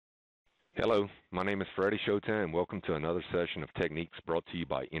Hello, my name is Freddie Shota, and welcome to another session of Techniques brought to you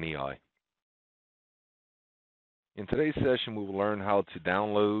by NEI. In today's session, we will learn how to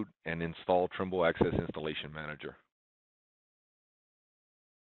download and install Trimble Access Installation Manager.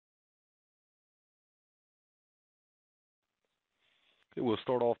 Okay, we'll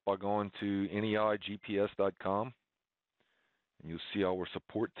start off by going to NEIGPS.com, and you'll see our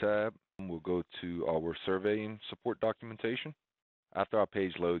support tab. We'll go to our surveying support documentation. After our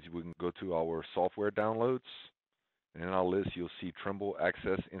page loads, we can go to our software downloads, and in our list, you'll see Trimble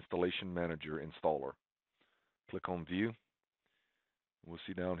Access Installation Manager Installer. Click on View. We'll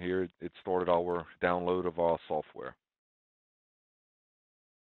see down here, it started our download of our software.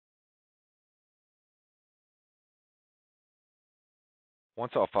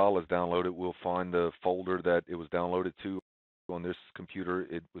 Once our file is downloaded, we'll find the folder that it was downloaded to. On this computer,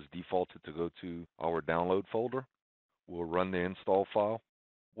 it was defaulted to go to our download folder. We'll run the install file.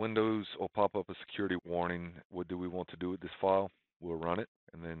 Windows will pop up a security warning. What do we want to do with this file? We'll run it,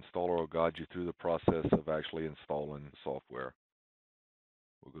 and the installer will guide you through the process of actually installing the software.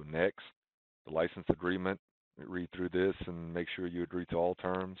 We'll go next. The license agreement. Read through this and make sure you agree to all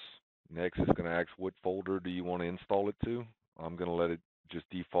terms. Next, it's going to ask what folder do you want to install it to. I'm going to let it just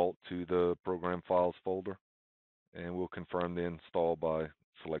default to the program files folder, and we'll confirm the install by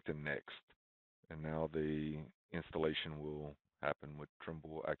selecting next. And now the installation will happen with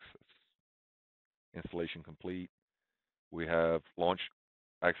Trimble Access. Installation complete. We have Launch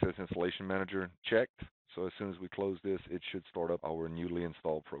Access Installation Manager checked. So as soon as we close this, it should start up our newly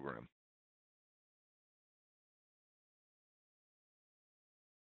installed program.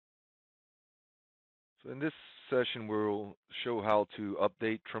 So in this session, we'll show how to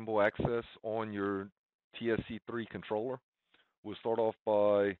update Trimble Access on your TSC3 controller. We'll start off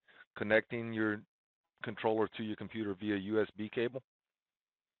by connecting your controller to your computer via USB cable.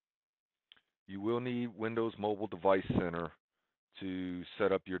 You will need Windows Mobile Device Center to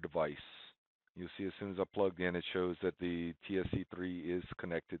set up your device. You'll see as soon as I plugged in, it shows that the TSC3 is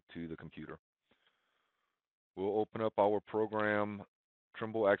connected to the computer. We'll open up our program,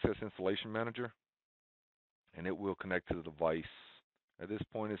 Trimble Access Installation Manager, and it will connect to the device. At this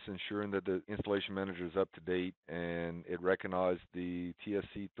point, it's ensuring that the installation manager is up to date and it recognized the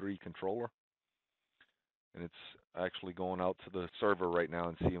TSC3 controller. And it's actually going out to the server right now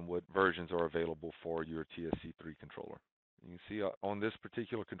and seeing what versions are available for your TSC3 controller. You can see on this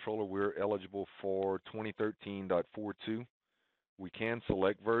particular controller, we're eligible for 2013.42. We can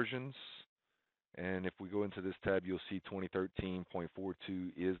select versions, and if we go into this tab, you'll see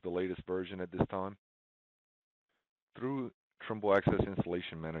 2013.42 is the latest version at this time. Through Trimble Access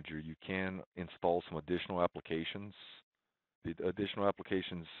Installation Manager, you can install some additional applications. The additional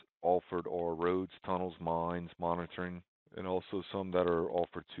applications offered are roads, tunnels, mines, monitoring, and also some that are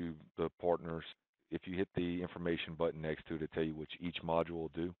offered to the partners. If you hit the information button next to it, it'll tell you which each module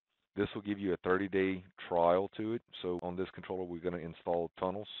will do. This will give you a 30-day trial to it. So on this controller, we're going to install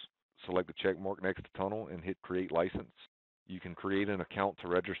tunnels. Select the check mark next to tunnel and hit create license. You can create an account to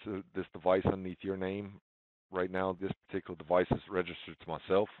register this device underneath your name. Right now, this particular device is registered to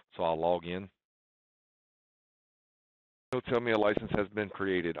myself, so I'll log in. It'll tell me a license has been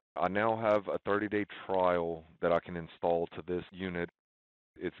created. I now have a 30-day trial that I can install to this unit.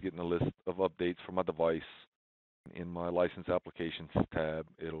 It's getting a list of updates for my device. In my license applications tab,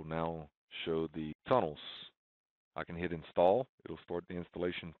 it'll now show the tunnels. I can hit install. It'll start the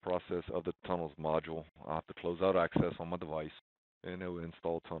installation process of the tunnels module. I'll have to close out access on my device, and it will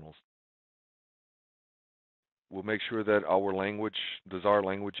install tunnels. We'll make sure that our language, desired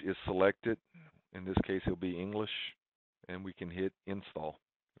language, is selected. In this case, it'll be English, and we can hit install.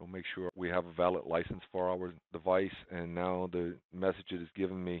 We'll make sure we have a valid license for our device, and now the message it is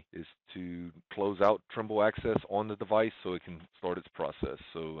giving me is to close out Trimble Access on the device so it can start its process.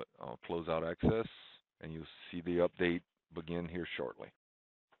 So I'll close out access, and you'll see the update begin here shortly.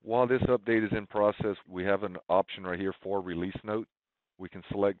 While this update is in process, we have an option right here for release note. We can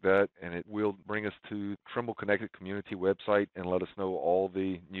select that, and it will bring us to Trimble Connected Community website and let us know all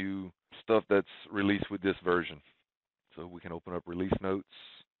the new stuff that's released with this version. So we can open up release notes,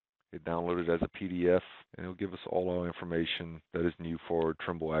 it downloaded as a PDF, and it'll give us all our information that is new for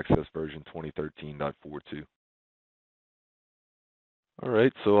Trimble Access version 2013.42. All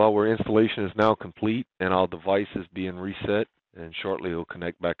right, so our installation is now complete, and our device is being reset, and shortly it'll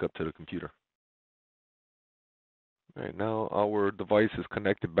connect back up to the computer. All right, now our device is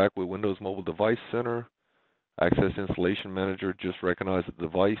connected back with Windows Mobile Device Center. Access Installation Manager just recognized the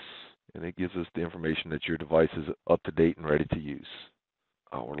device, and it gives us the information that your device is up to date and ready to use.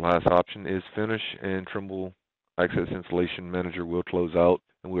 Our last option is Finish, and Trimble Access Installation Manager will close out.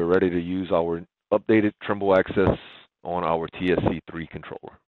 and we're ready to use our updated Trimble access on our TSC3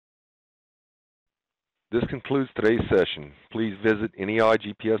 controller. This concludes today's session. Please visit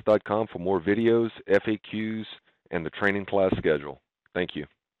neigps.com for more videos, FAQs, and the training class schedule. Thank you.